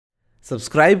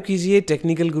Subscribe कीजिए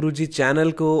technical गुरुजी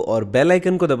channel को और बेल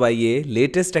आइकन को दबाइए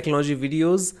लेटेस्ट टेक्नोलॉजी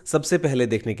वीडियोस सबसे पहले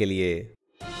देखने के लिए।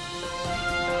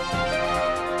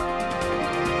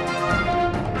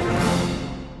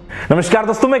 नमस्कार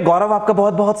दोस्तों, मैं गौरव आपका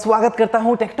बहुत बहुत स्वागत करता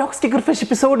हूं टेक टॉक्स के गुरफिश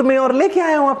एपिसोड में और लेके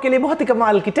आया हूं आपके लिए बहुत ही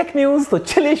कमाल की टेक न्यूज। तो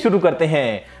चलिए शुरू करते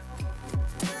हैं।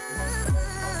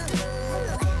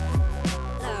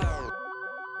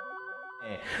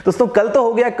 दोस्तों कल तो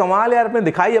हो गया कमाल यार, अपने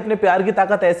दिखाई अपने प्यार की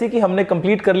ताकत ऐसी कि हमने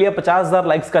कंप्लीट कर लिया 50,000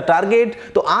 लाइक्स का टारगेट।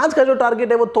 तो आज का जो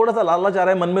टारगेट है वो थोड़ा सा लालच आ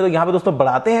रहा है मन में, तो यहाँ पे दोस्तों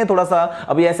बढ़ाते हैं थोड़ा सा।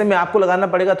 अभी ऐसे में आपको लगाना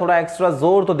पड़ेगा थोड़ा एक्स्ट्रा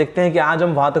जोर, तो देखते हैं कि आज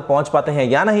हम वहां तक पहुंच पाते हैं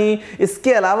या नहीं।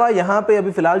 इसके अलावा यहाँ पे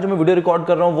अभी फिलहाल जो मैं वीडियो रिकॉर्ड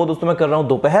कर रहा हूँ वो दोस्तों मैं कर रहा हूँ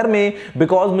दोपहर में,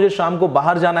 बिकॉज मुझे शाम को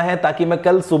बाहर जाना है ताकि मैं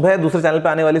कल सुबह दूसरे चैनल पर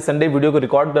आने वाली संडे वीडियो को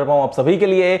रिकॉर्ड कर पाऊँ आप सभी के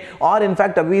लिए। और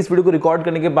इनफैक्ट अभी इस वीडियो को रिकॉर्ड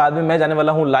करने के बाद में मैं जाने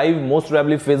वाला हूँ लाइव मोस्ट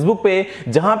प्रोबेबली फेसबुक पे,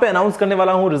 जहां पे अनाउंस करने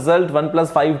वाला हूँ रिजल्ट OnePlus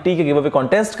 5T के गिव अवे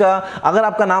कॉन्टेस्ट का। अगर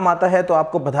आपका नाम आता है तो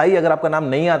आपको बधाई, अगर आपका नाम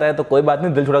नहीं आता है तो कोई बात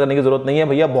नहीं, दिल छोटा करने की जरूरत नहीं है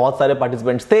भैया, बहुत सारे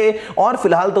पार्टिसिपेंट्स थे। और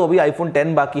फिलहाल तो अभी iPhone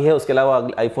 10 बाकी है, उसके अलावा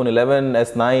iPhone 11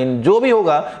 S9 जो भी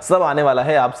होगा सब आने वाला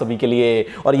है आप सभी के लिए।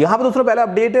 और यहां पर दूसरा पहला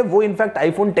अपडेट है वो इनफैक्ट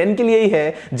iPhone 10 के लिए ही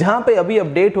है, जहां पे अभी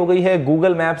अपडेट हो गई है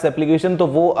गूगल मैप्स एप्लीकेशन, तो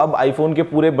वो अब iPhone के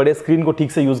पूरे बड़े स्क्रीन को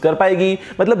ठीक से यूज कर पाएगी।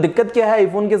 मतलब दिक्कत क्या है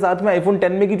iPhone के साथ में, iPhone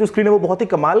 10 में की जो स्क्रीन है वो बहुत ही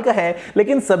कमाल का है,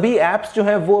 लेकिन सभी एप्स जो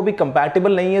है वो अभी कंपैटिबल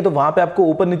नहीं है। तो वहां पे आपको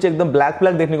ऊपर नीचे एकदम ब्लैक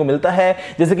ब्लैक देखने को मिलता है,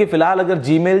 जैसे कि फिलहाल अगर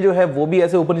जीमेल जो है वो भी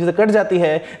ऐसे ऊपर नीचे कट जाती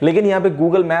है, लेकिन यहाँ पे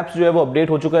गूगल मैप्स जो है वो अपडेट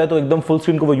हो चुका है, तो एकदम फुल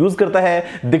स्क्रीन को वो यूज करता है,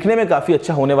 दिखने में काफी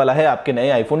अच्छा होने वाला है आपके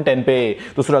नए iPhone 10 पे।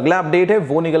 तो अगला अपडेट है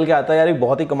वो निकल के आता है यार, एक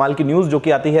बहुत ही कमाल की न्यूज जो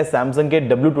कि आती है सैमसंग के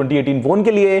W2018 फोन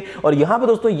के लिए। और यहाँ पे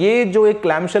दोस्तों ये जो एक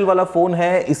क्लैमशेल वाला फोन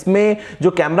है, इसमें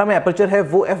जो कैमरा में एपर्चर है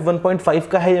वो f1.5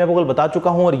 का है, मैं आपको बता चुका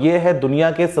हूं, और ये है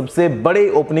दुनिया के सबसे बड़े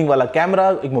ओपनिंग वाला कैमरा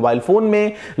एक मोबाइल फोन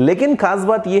में। लेकिन खास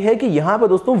बात यह है कि यहां पे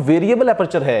दोस्तों वेरिएबल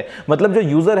एपर्चर है, मतलब जो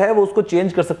यूजर है वो उसको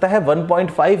चेंज कर सकता है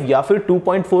 1.5 या फिर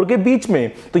 2.4 के बीच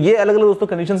में। तो ये अलग अलग दोस्तों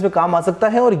कंडीशंस में काम आ सकता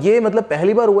है, और ये मतलब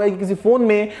पहली बार हुआ है कि किसी फोन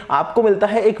में आपको मिलता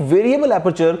है एक वेरिएबल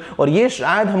एपर्चर, और ये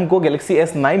शायद हमको गैलेक्सी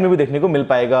S9 में भी देखने को मिल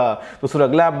पाएगा। तो फिर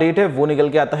अगला अपडेट है वो निकल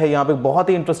के आता है यहाँ पे बहुत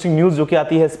ही इंटरेस्टिंग न्यूज जो कि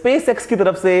आती है SpaceX की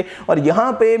तरफ से। और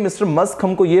यहाँ पे मिस्टर मस्क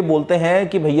हमको ये बोलते हैं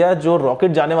कि भैया जो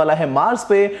रॉकेट जाने वाला है मार्स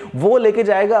पे वो लेके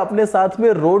जाएगा अपने साथ में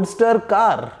रोडस्टर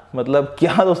कार। मतलब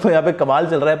क्या दोस्तों यहाँ पे कमाल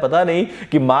चल रहा है, पता नहीं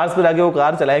कि मार्स पे जाके वो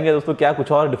कार चलाएंगे दोस्तों, क्या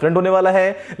कुछ और डिफरेंट होने वाला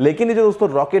है। लेकिन ये जो दोस्तों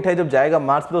रॉकेट है जब जाएगा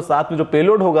मार्स पे तो साथ में जो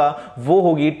पेलोड होगा वो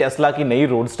होगी टेस्ला की नई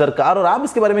रोडस्टर कार। और आप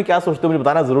इसके बारे में क्या सोचते हो मुझे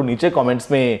बताना जरूर नीचे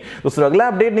कमेंट्स में। दोस्तों अगला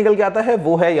अपडेट निकल के आता है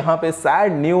वो है यहाँ पे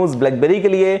सैड न्यूज ब्लैकबेरी के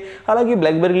लिए। हालांकि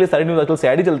ब्लैकबेरी के लिए सारी न्यूज आजकल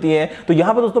सैड ही चलती है। तो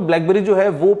यहाँ पे दोस्तों ब्लैकबेरी जो है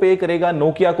वो पे करेगा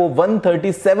नोकिया को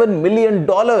 $137 मिलियन।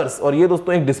 और ये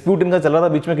दोस्तों एक डिस्प्यूट इनका चल रहा था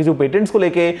बीच में किसी पेटेंट्स को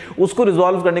लेके, उसको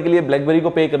रिजॉल्व करने के लिए ब्लैकबेरी को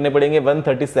पे करने पड़ेंगे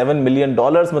 $137 मिलियन।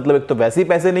 मतलब एक तो वैसे ही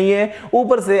पैसे नहीं है,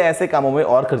 ऊपर से ऐसे कामों में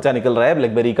और खर्चा निकल रहा है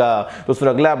ब्लैकबेरी का। तो फिर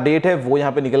अगला अपडेट है वो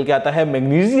यहां पे निकल के आता है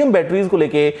मैग्नीशियम बैटरीज को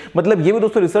लेके। मतलब ये भी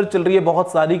दोस्तों रिसर्च चल रही है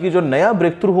बहुत सारी कि जो नया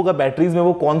ब्रेक थ्रू होगा बैटरीज में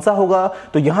वो कौन सा होगा।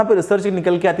 तो यहां पे रिसर्च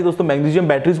निकल के आती है दोस्तों मैग्नीशियम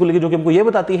बैटरीज को लेके, जो कि हमको ये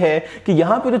बताती है कि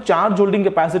यहां पे जो चार्ज होल्डिंग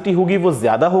कैपेसिटी होगी वो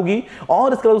ज्यादा होगी,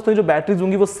 और इसके बाद दोस्तों जो बैटरीज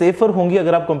होंगी वो सेफर होंगी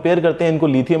अगर आप कंपेयर करते हैं इनको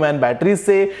लिथियम आयन बैटरीज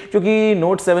से, क्योंकि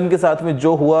नोट 7 के साथ में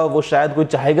जो हुआ वो शायद कोई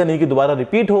चाहेगा नहीं कि दोबारा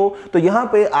रिपीट हो। तो यहां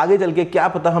पे आगे चल के क्या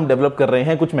पता हम डेवलप कर रहे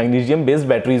हैं कुछ मैग्नीशियम बेस्ड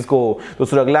बैटरीज को। तो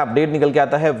फिर अगला अपडेट निकल के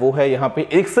आता है वो है यहां पे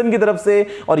एरिक्सन की तरफ से।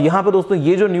 और यहां पे दोस्तों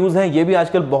ये जो न्यूज है ये भी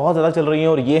आजकल बहुत ज्यादा चल रही है,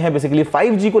 और ये है बेसिकली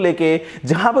 5G को लेके,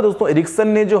 जहां पे दोस्तों एरिक्सन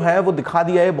ने जो है वो दिखा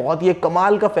दिया है बहुत ही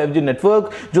कमाल का 5G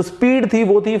नेटवर्क। जो स्पीड थी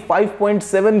वो थी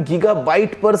 5.7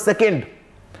 गीगाबाइट पर सेकेंड।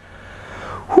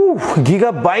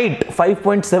 गीगाबाइट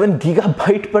 5.7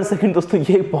 गीगाबाइट पर सेकंड दोस्तों,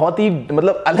 ये बहुत ही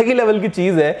मतलब अलग ही लेवल की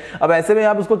चीज है। अब ऐसे में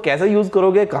आप उसको कैसे यूज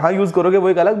करोगे, कहां यूज करोगे वो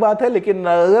एक अलग बात है, लेकिन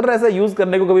अगर ऐसा यूज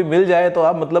करने को कभी मिल जाए तो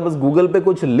आप मतलब बस गूगल पे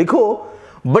कुछ लिखो,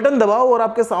 बटन दबाओ और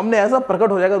आपके सामने ऐसा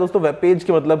प्रकट हो जाएगा दोस्तों वेब पेज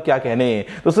के, मतलब क्या कहने।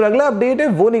 दोस्तों अगला अपडेट है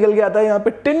वो निकल के आता है यहाँ पे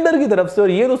टिंडर की तरफ से। और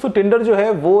ये दोस्तों टिंडर जो है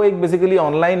वो एक बेसिकली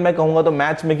ऑनलाइन मैं कहूंगा तो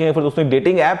मैच मेकिंग फिर दोस्तों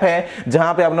डेटिंग ऐप है,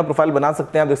 जहां पे अपना प्रोफाइल बना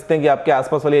सकते हैं। आप देखते हैं कि आपके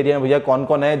आसपास वाले एरिया में भैया कौन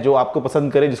कौन है जो आपको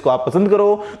पसंद करे, जिसको आप पसंद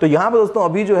करो। तो यहाँ पे दोस्तों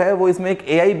अभी जो है वो इसमें एक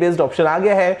AI बेस्ड ऑप्शन आ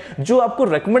गया है जो आपको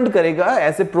रेकमेंड करेगा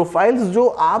ऐसे प्रोफाइल्स जो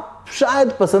आप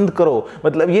शायद पसंद करो।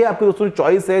 मतलब ये आपकी दोस्तों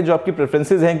चॉइस है, जो आपकी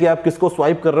प्रेफरेंसेस हैं कि आप किसको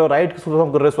स्वाइप कर रहे हो राइट, किसको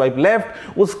स्वाइप कर रहे हो स्वाइप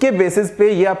लेफ्ट, उसके बेसिस पे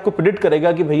ये आपको प्रेडिक्ट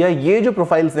करेगा कि भैया ये जो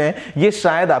प्रोफाइल्स हैं ये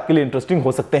शायद आपके लिए इंटरेस्टिंग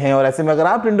हो सकते हैं। और ऐसे में अगर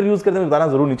आप टिंडर यूज करते हैं बताना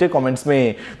जरूर नीचे कमेंट्स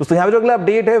में। दोस्तों यहाँ पे जो अगला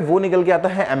अपडेट है वो निकल के आता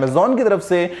है अमेजॉन की तरफ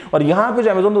से। और यहाँ पे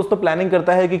जो अमेजॉन दोस्तों प्लानिंग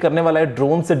करता है कि करने वाला है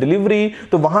ड्रोन से डिलीवरी,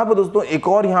 तो वहां पे दोस्तों एक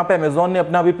और यहाँ पे अमेजॉन ने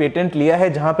अपना अभी पेटेंट लिया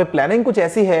है, जहां पे प्लानिंग कुछ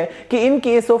ऐसी है कि in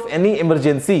case of any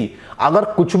emergency अगर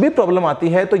कुछ भी प्रॉब्लम आती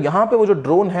है तो यहां वहां पे वो जो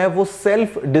ड्रोन है वो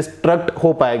सेल्फ डिस्ट्रक्ट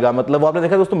हो पाएगा। मतलब आपने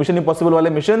देखा दोस्तों मिशन इंपॉसिबल वाले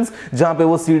मिशंस जहां पे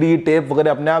वो सीडी टेप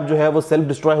वगैरह अपने आप जो है वो सेल्फ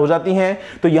डिस्ट्रॉय हो जाती हैं,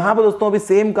 तो यहां पे दोस्तों अभी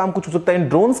सेम काम कुछ हो सकता है इन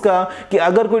ड्रोन्स का कि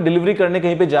अगर कोई डिलीवरी करने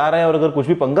कहीं पे जा रहा है और अगर कुछ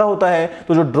भी पंगा होता है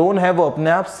तो जो ड्रोन है वो अपने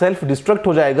आप सेल्फ डिस्ट्रक्ट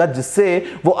हो जाएगा, जिससे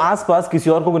वो आसपास किसी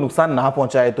और को भी नुकसान ना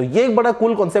पहुंचाए। तो ये एक बड़ा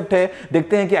कूल कॉन्सेप्ट है।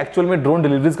 देखते हैं कि एक्चुअल में ड्रोन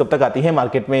डिलीवरीज कब तक आती है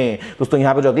मार्केट में। दोस्तों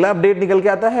यहां पे जो अगला अपडेट निकल के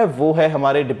आता है वो है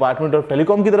हमारे डिपार्टमेंट ऑफ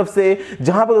टेलीकॉम की तरफ से,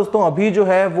 जहां पे दोस्तों अभी जो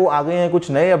है वो आ गए हैं कुछ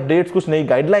नए अपडेट्स, कुछ नई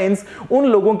गाइडलाइंस उन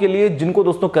लोगों के लिए जिनको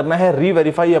दोस्तों करना है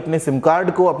रीवेरीफाई अपने सिम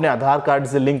कार्ड को अपने आधार कार्ड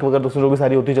से लिंक वगैरह दोस्तों जो भी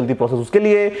सारी होती चलती प्रोसेस उसके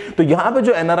लिए। तो यहां पे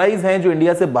जो एनआरआईज हैं जो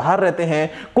इंडिया से बाहर रहते हैं,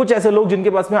 कुछ ऐसे लोग जिनके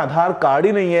पास में आधार कार्ड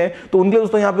ही नहीं है, तो उनके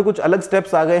दोस्तों यहां पे कुछ अलग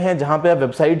स्टेप्स आ गए हैं जहां पे आप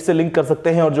वेबसाइट से लिंक कर सकते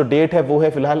हैं और जो डेट है वो है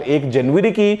फिलहाल 1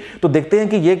 जनवरी की। तो देखते हैं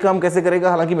कि ये काम कैसे करेगा।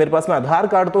 हालांकि मेरे पास में आधार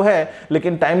कार्ड तो है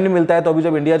लेकिन टाइम नहीं मिलता है, तो अभी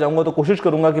जब इंडिया जाऊंगा तो कोशिश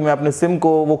करूंगा कि मैं अपने सिम को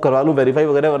वो करवा लूं वेरीफाई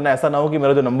वगैरह, वरना ऐसा ना हो कि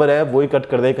मेरा जो नंबर है वो ही कट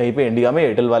कर दे कहीं पे इंडिया में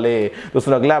एयरटेल वाले।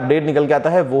 दोस्तों अगला अपडेट निकल के आता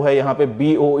है वो है यहाँ पे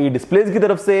BOE डिस्प्लेज की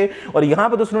तरफ से, और यहाँ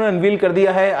पे दोस्तों ने अनवील कर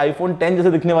दिया है आईफोन 10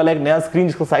 जैसे दिखने वाला एक नया स्क्रीन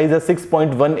जिसका साइज है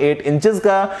 6.18 इंचेस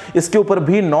का। इसके ऊपर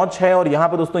भी नॉच है और यहाँ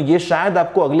पे दोस्तों ये शायद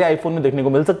आपको अगले आईफोन में देखने को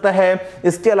मिल सकता है।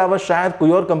 इसके अलावा शायद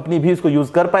कोई और कंपनी भी इसको यूज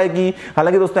कर पाएगी।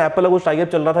 हालांकि दोस्तों एप्पल का कुछ टाइप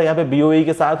चल रहा था यहाँ पे BOE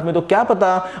के साथ में, तो क्या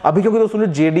पता अभी, क्योंकि दोस्तों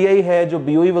JDI है जो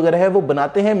BOE वगैरह है वो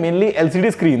बनाते हैं मेनली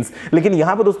LCD स्क्रीन, लेकिन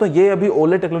यहाँ पे दोस्तों ये अभी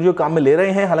OLED टेक्नोलॉजी को काम में ले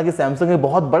रहे हैं। हालांकि सैमसंग एक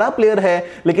बहुत बड़ा प्लेयर है,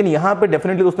 लेकिन यहाँ पे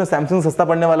डेफिनेटली दोस्तों सैमसंग सस्ता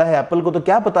पड़ने वाला है एप्पल को, तो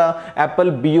क्या पता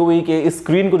एप्पल BOE के इस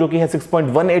स्क्रीन को जो कि है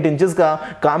 6.18 इंचेस का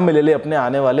काम में ले ले अपने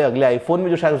आने वाले अगले आईफोन में,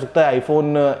 जो शायद हो सकता है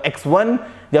आईफोन X1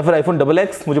 या फिर आईफोन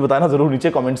XX। मुझे बताना जरूर नीचे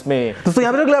कमेंट्स में। दोस्तों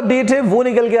यहाँ पे अगला अपडेट है वो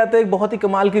निकल के आता है एक बहुत ही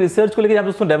कमाल की रिसर्च को लेकर यहाँ पे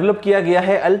दोस्तों डेवलप किया गया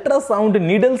है अल्ट्रासाउंड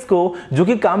नीडल्स को, जो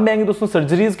कि काम में आएंगे दोस्तों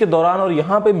सर्जरीज के दौरान। और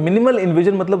यहाँ पे मिनिमल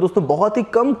इन्विजन मतलब दोस्तों बहुत ही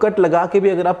कम कट लगा के भी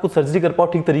अगर आपको सर्जरी कर पाओ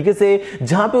ठीक तरीके से,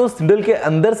 जहां पे उस नीडल के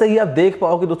अंदर से ही आप देख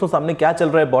पाओ कि दोस्तों सामने क्या चल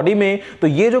रहा है बॉडी में। तो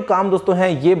ये जो काम दोस्तों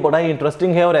है ये बड़ा ही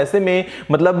इंटरेस्टिंग है, और ऐसे में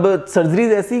मतलब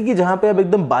सर्जरीज ऐसी कि जहां पे आप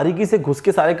एकदम बारीकी से घुस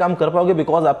के सारे काम कर पाओगे,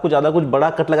 बिकॉज आपको ज्यादा कुछ बड़ा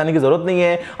कट लगाने की जरूरत नहीं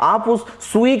है। आप उस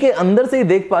सुई के अंदर से ही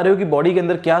देख पा रहे हो कि बॉडी के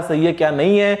अंदर क्या सही है क्या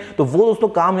नहीं है। तो वो दोस्तों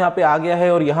काम यहाँ पे आ गया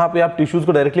है, और यहाँ पे आप टिश्यूज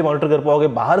को डायरेक्टली मॉनिटर कर पाओगे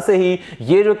बाहर से ही।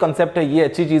 ये जो कंसेप्ट है ये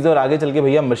अच्छी चीज है, और आगे चल के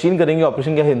भैया मशीन करेंगे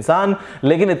ऑपरेशन क्या है इंसान,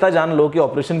 लेकिन इतना जान लो कि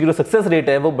ऑपरेशन की जो सक्सेस रेट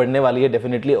है वो बढ़ने वाली है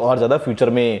डेफिनेटली और ज्यादा फ्यूचर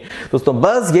में। दोस्तों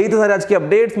बस यही तो सारे आज के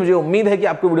अपडेट्स। मुझे उम्मीद है कि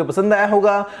आपको वीडियो पसंद आया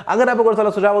होगा। अगर आपको कोई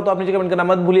सलाह सुझाव हो तो आप नीचे कमेंट करना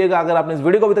मत भूलिएगा। अगर आपने इस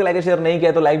वीडियो को अभी तक लाइक शेयर नहीं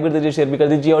किया तो लाइक भी दीजिए, शेयर भी कर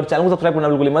दीजिए, और चैनल को सब्सक्राइब करना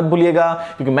बिल्कुल मत भूलिएगा,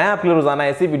 क्योंकि मैं आपके लिए रोजाना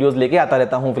ऐसी वीडियोस लेके आता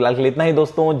रहता हूं। फिलहाल के लिए इतना ही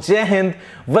दोस्तों, जय हिंद,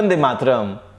 वंदे मातरम।